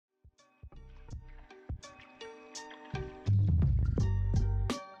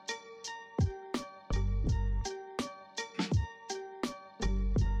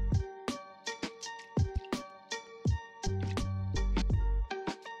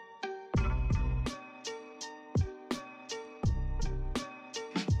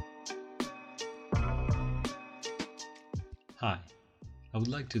Hi, I would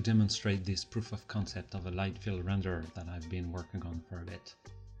like to demonstrate this proof of concept of a light field renderer that I've been working on for a bit.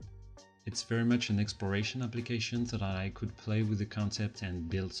 It's very much an exploration application so that I could play with the concept and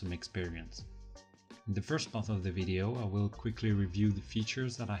build some experience. In the first part of the video, I will quickly review the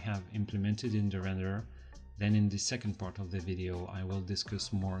features that I have implemented in the renderer. Then in the second part of the video, I will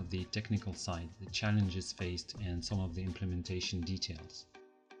discuss more the technical side, the challenges faced, and some of the implementation details.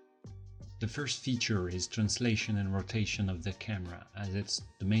 The first feature is translation and rotation of the camera, as it's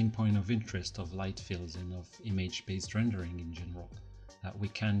the main point of interest of light fields and of image-based rendering in general, that we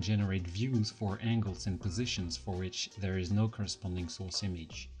can generate views for angles and positions for which there is no corresponding source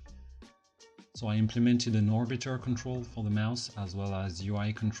image. So I implemented an orbiter control for the mouse as well as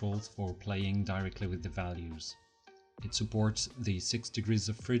UI controls for playing directly with the values. It supports the 6 degrees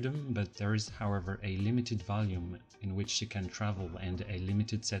of freedom, but there is however a limited volume in which you can travel and a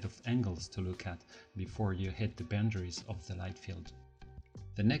limited set of angles to look at before you hit the boundaries of the light field.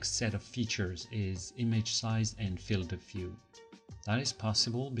 The next set of features is image size and field of view. That is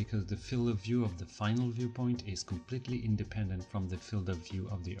possible because the field of view of the final viewpoint is completely independent from the field of view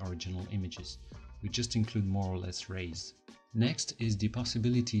of the original images. We just include more or less rays. Next is the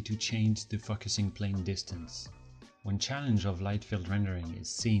possibility to change the focusing plane distance. One challenge of light field rendering is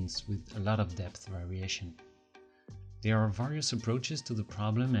scenes with a lot of depth variation. There are various approaches to the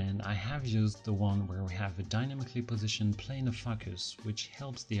problem, and I have used the one where we have a dynamically positioned plane of focus, which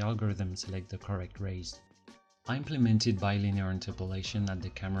helps the algorithm select the correct rays. I implemented bilinear interpolation at the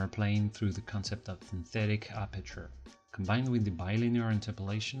camera plane through the concept of synthetic aperture. Combined with the bilinear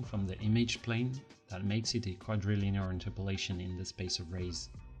interpolation from the image plane, that makes it a quadrilinear interpolation in the space of rays.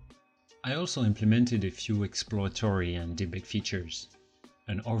 I also implemented a few exploratory and debug features.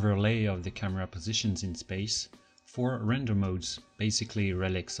 An overlay of the camera positions in space, 4 render modes, basically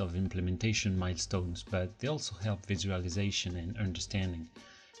relics of implementation milestones, but they also help visualization and understanding.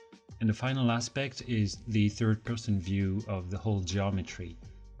 And the final aspect is the third-person view of the whole geometry.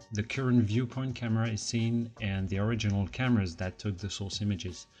 The current viewpoint camera is seen and the original cameras that took the source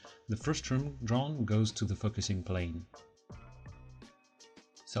images. The first room drawn goes to the focusing plane.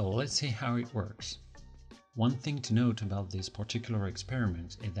 So let's see how it works. One thing to note about this particular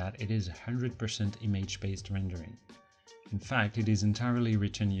experiment is that it is 100% image-based rendering. In fact, it is entirely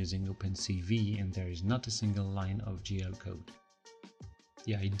written using OpenCV and there is not a single line of GL code.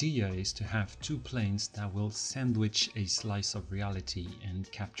 The idea is to have 2 planes that will sandwich a slice of reality and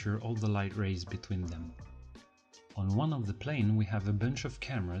capture all the light rays between them. On one of the plane we have a bunch of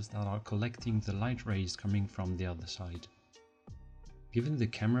cameras that are collecting the light rays coming from the other side. Given the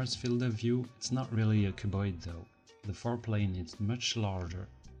camera's field of view, it's not really a cuboid though. The foreplane is much larger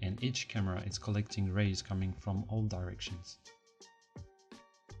and each camera is collecting rays coming from all directions.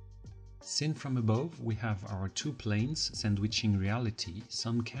 Seen from above, we have our 2 planes sandwiching reality,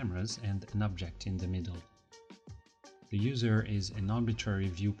 some cameras and an object in the middle. The user is an arbitrary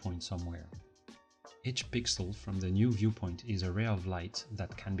viewpoint somewhere. Each pixel from the new viewpoint is a ray of light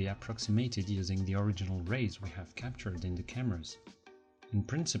that can be approximated using the original rays we have captured in the cameras. In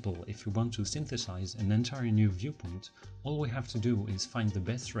principle, if we want to synthesize an entire new viewpoint, all we have to do is find the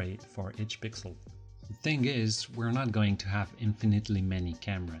best ray for each pixel. The thing is, we're not going to have infinitely many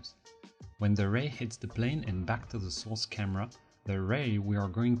cameras. When the ray hits the plane and back to the source camera, the ray we are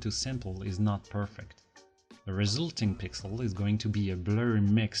going to sample is not perfect. The resulting pixel is going to be a blurry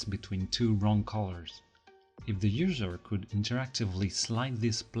mix between 2 wrong colors. If the user could interactively slide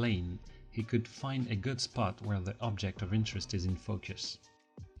this plane, he could find a good spot where the object of interest is in focus.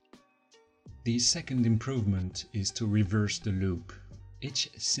 The second improvement is to reverse the loop. Each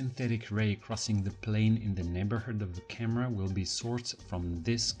synthetic ray crossing the plane in the neighborhood of the camera will be sourced from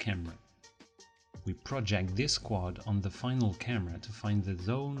this camera. We project this quad on the final camera to find the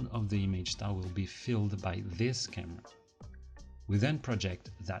zone of the image that will be filled by this camera. We then project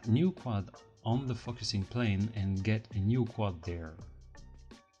that new quad on the focusing plane and get a new quad there.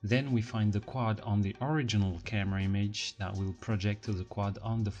 Then we find the quad on the original camera image that will project to the quad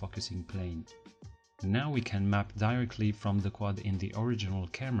on the focusing plane. Now we can map directly from the quad in the original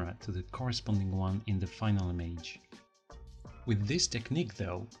camera to the corresponding one in the final image. With this technique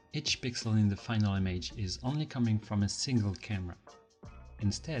though, each pixel in the final image is only coming from a single camera.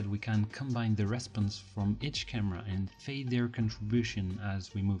 Instead, we can combine the response from each camera and fade their contribution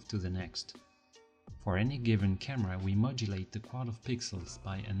as we move to the next. For any given camera, we modulate the quad of pixels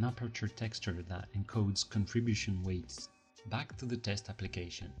by an aperture texture that encodes contribution weights. Back to the test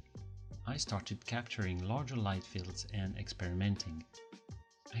application. I started capturing larger light fields and experimenting.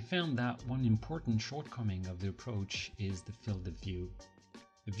 I found that one important shortcoming of the approach is the field of view.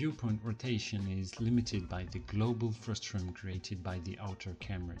 The viewpoint rotation is limited by the global frustum created by the outer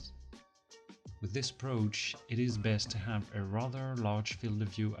cameras. With this approach, it is best to have a rather large field of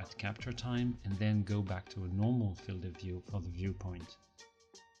view at capture time and then go back to a normal field of view for the viewpoint.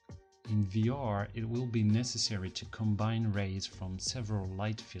 In VR, it will be necessary to combine rays from several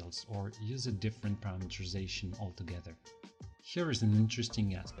light fields or use a different parameterization altogether. Here is an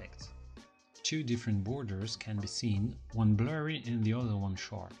interesting aspect. Two different borders can be seen, one blurry and the other one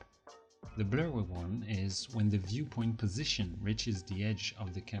sharp. The blurry one is when the viewpoint position reaches the edge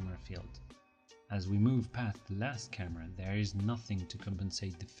of the camera field. As we move past the last camera, there is nothing to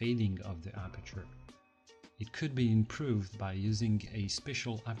compensate the fading of the aperture. It could be improved by using a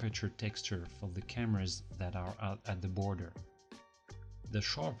special aperture texture for the cameras that are out at the border. The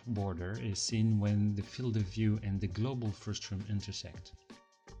sharp border is seen when the field of view and the global frustum intersect.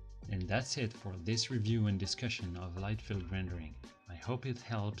 And that's it for this review and discussion of light field rendering. I hope it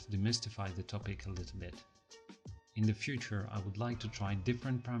helped demystify the topic a little bit. In the future, I would like to try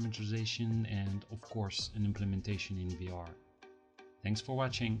different parameterization and, of course, an implementation in VR. Thanks for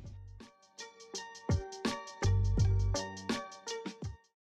watching!